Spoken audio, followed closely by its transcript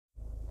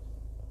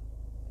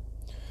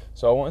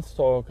So I wanted to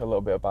talk a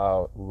little bit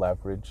about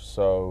leverage.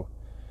 So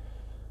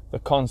the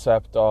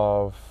concept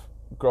of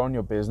growing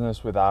your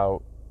business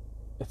without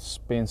it's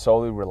being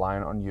solely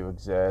reliant on you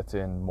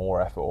exerting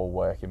more effort or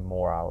working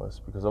more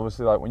hours. Because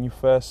obviously, like, when you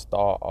first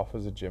start off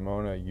as a gym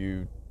owner,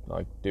 you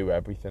like do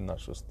everything.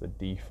 That's just the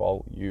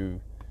default.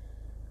 You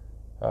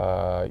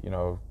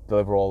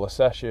deliver all the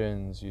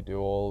sessions, you do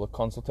all the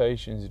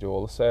consultations, you do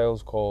all the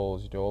sales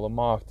calls, you do all the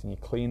marketing, you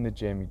clean the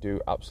gym, you do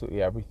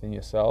absolutely everything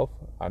yourself.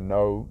 I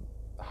know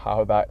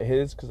how that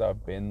is because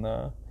I've been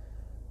there.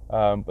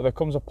 But there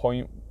comes a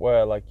point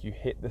where, like, you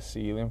hit the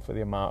ceiling for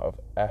the amount of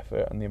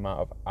effort and the amount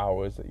of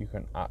hours that you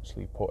can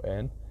actually put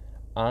in,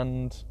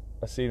 and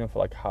a ceiling for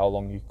like how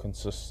long you can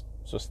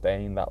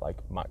sustain that like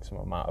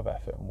maximum amount of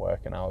effort and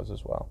working hours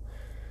as well.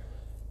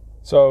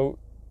 So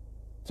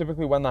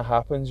typically when that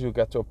happens, you'll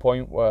get to a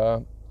point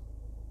where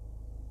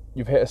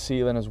you've hit a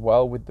ceiling as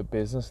well with the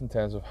business in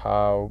terms of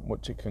how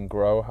much it can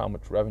grow, how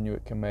much revenue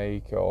it can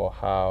make, or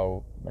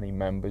how many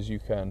members you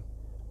can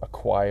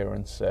acquire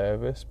and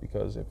service.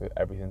 Because if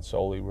everything's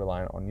solely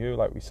reliant on you,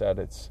 like we said,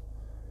 it's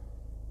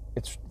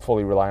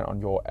fully reliant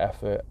on your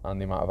effort and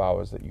the amount of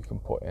hours that you can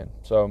put in.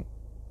 So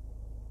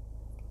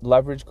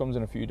leverage comes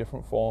in a few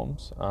different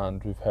forms,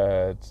 and we've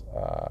heard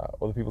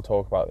other people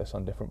talk about this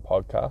on different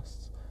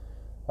podcasts.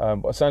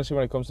 But essentially,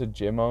 when it comes to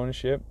gym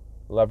ownership,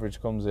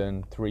 leverage comes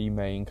in three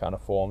main kind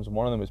of forms. And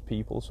one of them is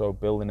people, so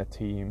building a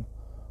team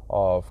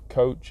of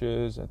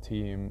coaches, a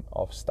team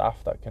of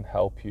staff that can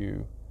help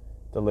you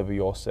deliver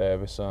your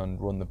service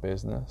and run the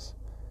business.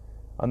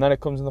 And then it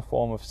comes in the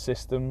form of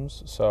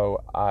systems,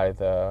 so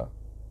either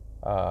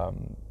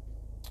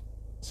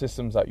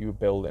systems that you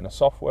build in a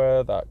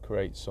software that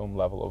create some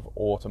level of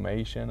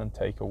automation and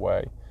take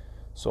away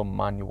some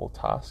manual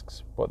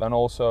tasks, but then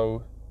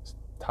also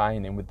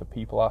tying in with the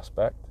people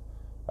aspect,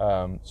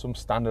 some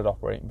standard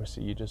operating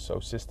procedures, so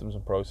systems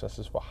and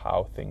processes for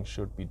how things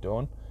should be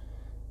done.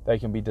 They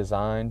can be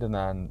designed, and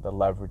then the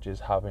leverage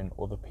is having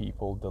other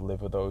people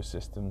deliver those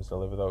systems,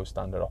 deliver those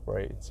standard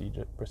operating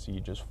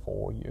procedures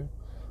for you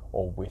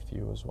or with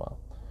you as well.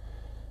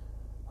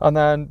 And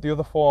then the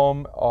other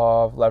form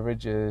of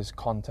leverage is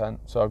content.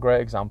 So a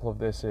great example of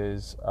this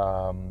is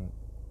around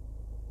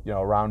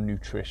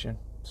nutrition.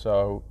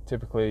 So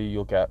typically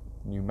you'll get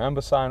new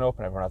members sign up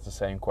and everyone has the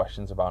same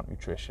questions about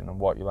nutrition, and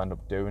what you'll end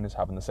up doing is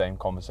having the same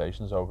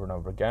conversations over and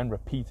over again,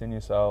 repeating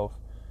yourself,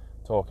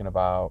 talking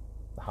about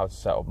how to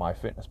set up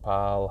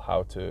MyFitnessPal,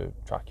 how to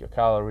track your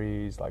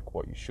calories, like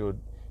what you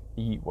should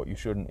eat, what you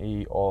shouldn't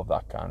eat, all of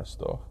that kind of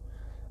stuff.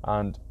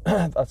 And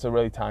that's a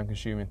really time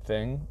consuming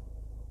thing,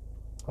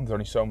 and there's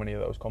only so many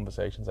of those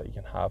conversations that you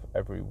can have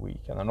every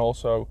week. And then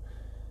also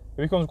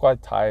it becomes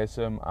quite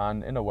tiresome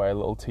and in a way a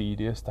little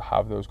tedious to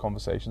have those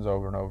conversations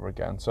over and over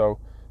again. So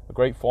a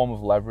great form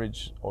of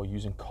leverage, or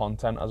using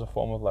content as a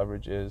form of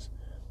leverage, is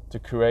to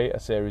create a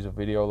series of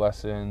video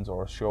lessons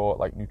or a short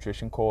like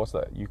nutrition course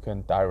that you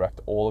can direct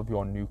all of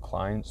your new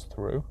clients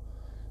through.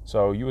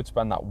 So you would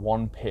spend that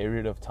one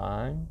period of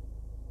time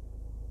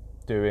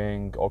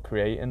doing or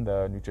creating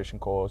the nutrition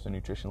course, the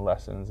nutrition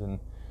lessons, and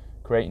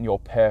creating your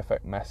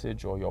perfect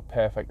message or your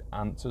perfect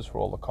answers for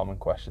all the common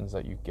questions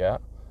that you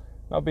get.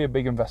 That'll be a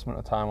big investment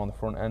of time on the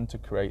front end to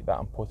create that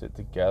and put it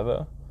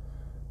together.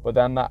 But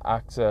then that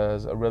acts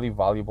as a really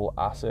valuable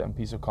asset and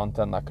piece of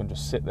content that can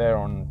just sit there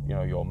on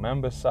your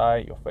member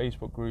site, your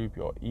Facebook group,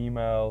 your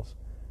emails,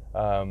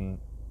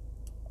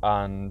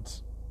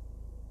 and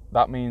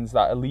that means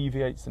that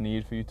alleviates the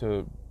need for you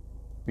to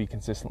be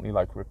consistently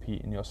like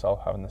repeating yourself,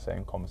 having the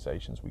same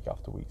conversations week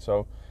after week.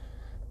 So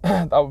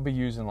that would be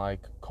using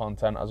like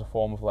content as a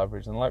form of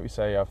leverage. And like we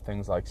say, you have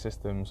things like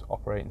systems,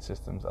 operating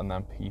systems, and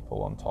then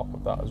people on top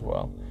of that as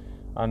well.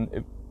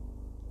 And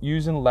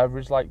using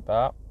leverage like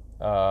that,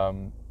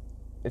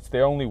 it's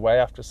the only way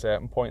after a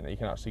certain point that you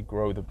can actually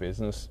grow the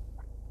business,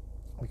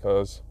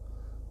 because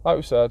like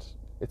we said,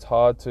 it's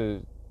hard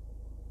to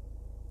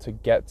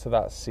get to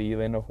that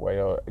ceiling of where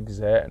you're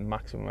exerting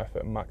maximum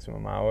effort and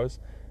maximum hours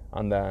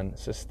and then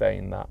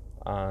sustain that,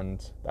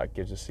 and that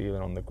gives a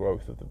ceiling on the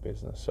growth of the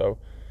business. So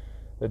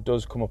there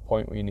does come a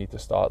point where you need to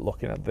start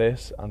looking at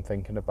this and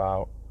thinking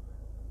about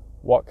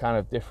what kind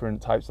of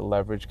different types of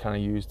leverage can I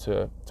use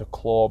to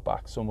claw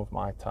back some of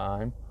my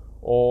time,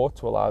 or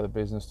to allow the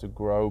business to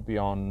grow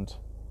beyond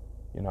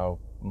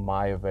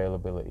my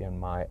availability and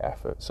my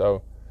effort.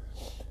 So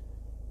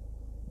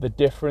the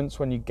difference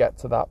when you get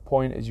to that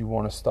point is you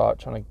want to start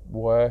trying to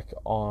work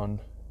on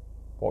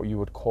what you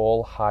would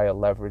call higher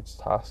leverage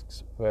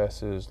tasks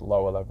versus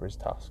lower leverage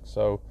tasks.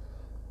 So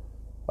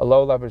a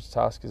low leverage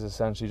task is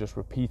essentially just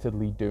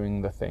repeatedly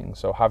doing the thing.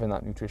 So having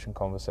that nutrition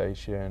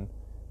conversation,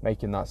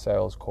 making that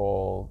sales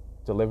call,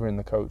 delivering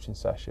the coaching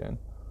session.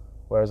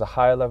 Whereas a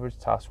higher leverage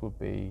task would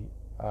be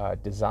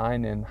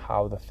designing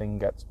how the thing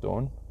gets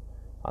done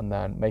and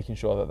then making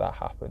sure that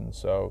happens.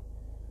 So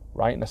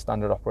writing a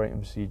standard operating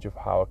procedure for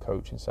how a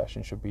coaching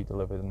session should be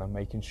delivered, and then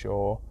making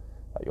sure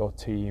that your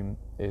team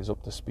is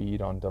up to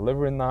speed on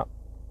delivering that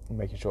and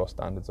making sure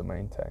standards are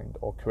maintained,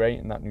 or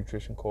creating that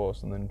nutrition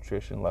course and the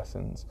nutrition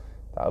lessons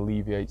that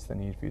alleviates the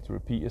need for you to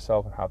repeat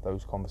yourself and have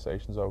those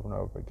conversations over and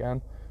over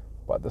again,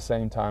 but at the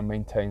same time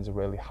maintains a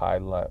really high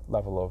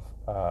level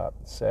of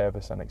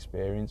service and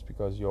experience,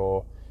 because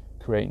you're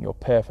creating your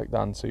perfect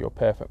answer, your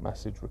perfect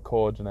message,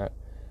 recording it,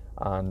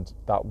 and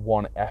that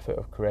one effort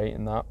of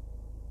creating that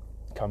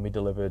can be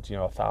delivered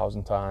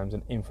 1,000 times,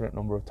 an infinite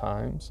number of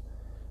times,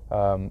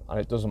 and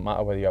it doesn't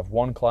matter whether you have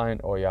one client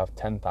or you have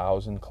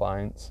 10,000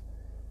 clients.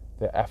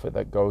 The effort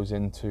that goes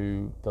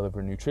into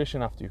delivering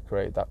nutrition after you've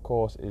created that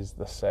course is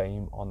the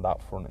same on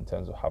that front in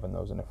terms of having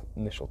those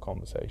initial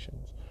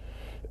conversations.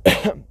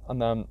 And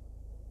then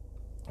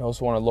I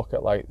also want to look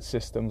at like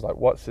systems, like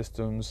what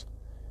systems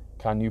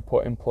can you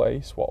put in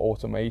place, what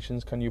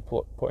automations can you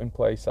put in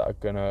place that are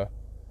gonna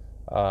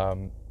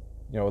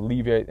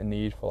alleviate the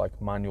need for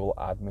like manual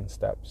admin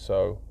steps.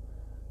 So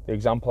the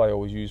example I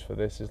always use for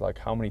this is like,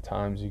 how many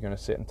times are you going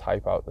to sit and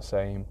type out the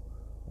same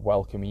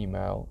welcome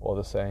email or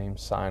the same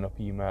sign up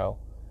email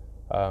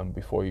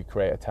before you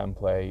create a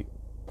template,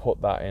 put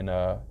that in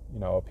a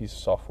piece of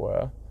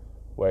software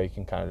where you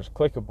can kind of just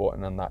click a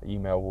button and that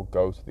email will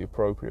go to the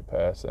appropriate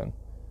person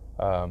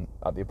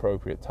at the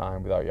appropriate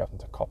time without you having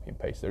to copy and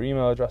paste their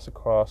email address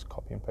across,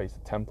 copy and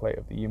paste the template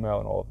of the email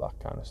and all of that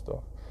kind of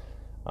stuff.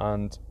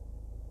 And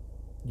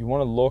you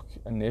want to look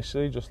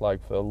initially just like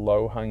for the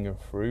low hanging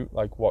fruit,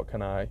 like what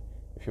can I,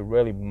 if you're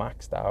really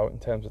maxed out in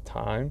terms of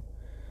time,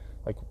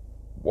 like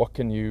what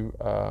can you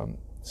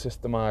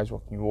systemize,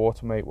 what can you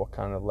automate, what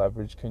kind of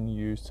leverage can you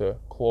use to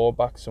claw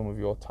back some of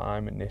your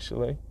time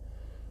initially?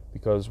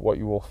 Because what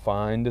you will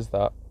find is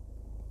that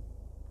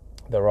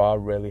there are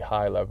really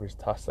high leverage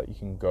tasks that you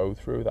can go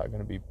through that are going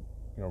to be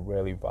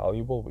really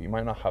valuable, but you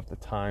might not have the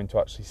time to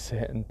actually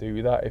sit and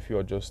do that if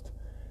you're just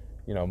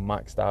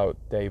maxed out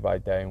day by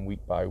day and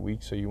week by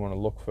week. So you want to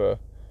look for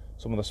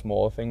some of the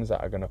smaller things that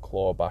are going to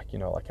claw back,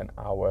 like an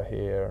hour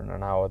here and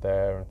an hour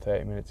there and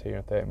 30 minutes here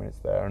and 30 minutes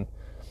there. And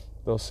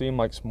they'll seem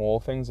like small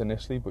things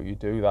initially, but you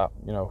do that,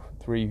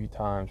 3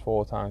 times,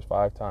 4 times,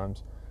 5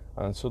 times,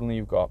 and then suddenly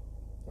you've got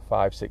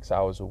 5-6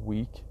 hours a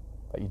week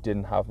that you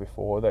didn't have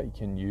before that you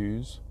can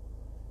use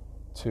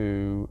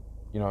to,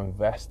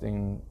 invest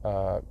in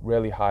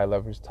really high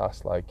leverage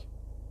tasks like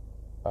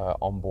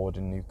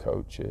onboarding new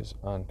coaches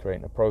and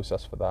creating a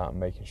process for that and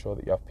making sure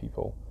that you have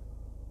people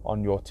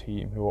on your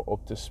team who are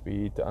up to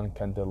speed and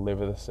can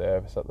deliver the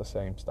service at the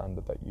same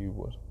standard that you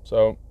would.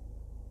 So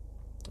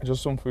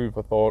just some food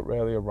for thought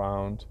really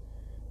around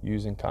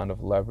using kind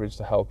of leverage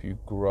to help you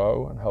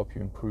grow and help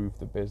you improve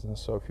the business.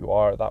 So if you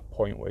are at that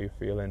point where you're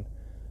feeling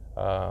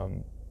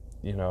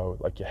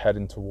like you're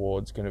heading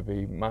towards going to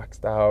be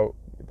maxed out,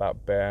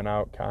 that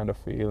burnout kind of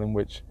feeling,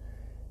 which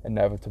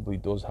inevitably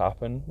does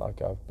happen,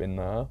 like I've been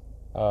there,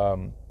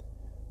 and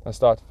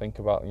start to think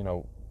about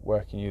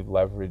where can you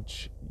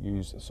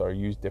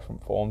use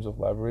different forms of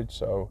leverage.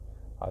 So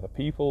either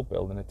people,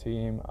 building a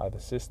team, either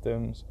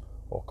systems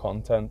or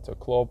content to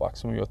claw back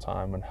some of your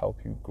time and help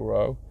you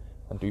grow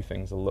and do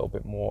things a little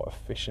bit more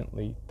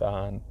efficiently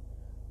than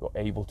you're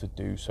able to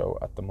do so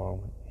at the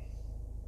moment.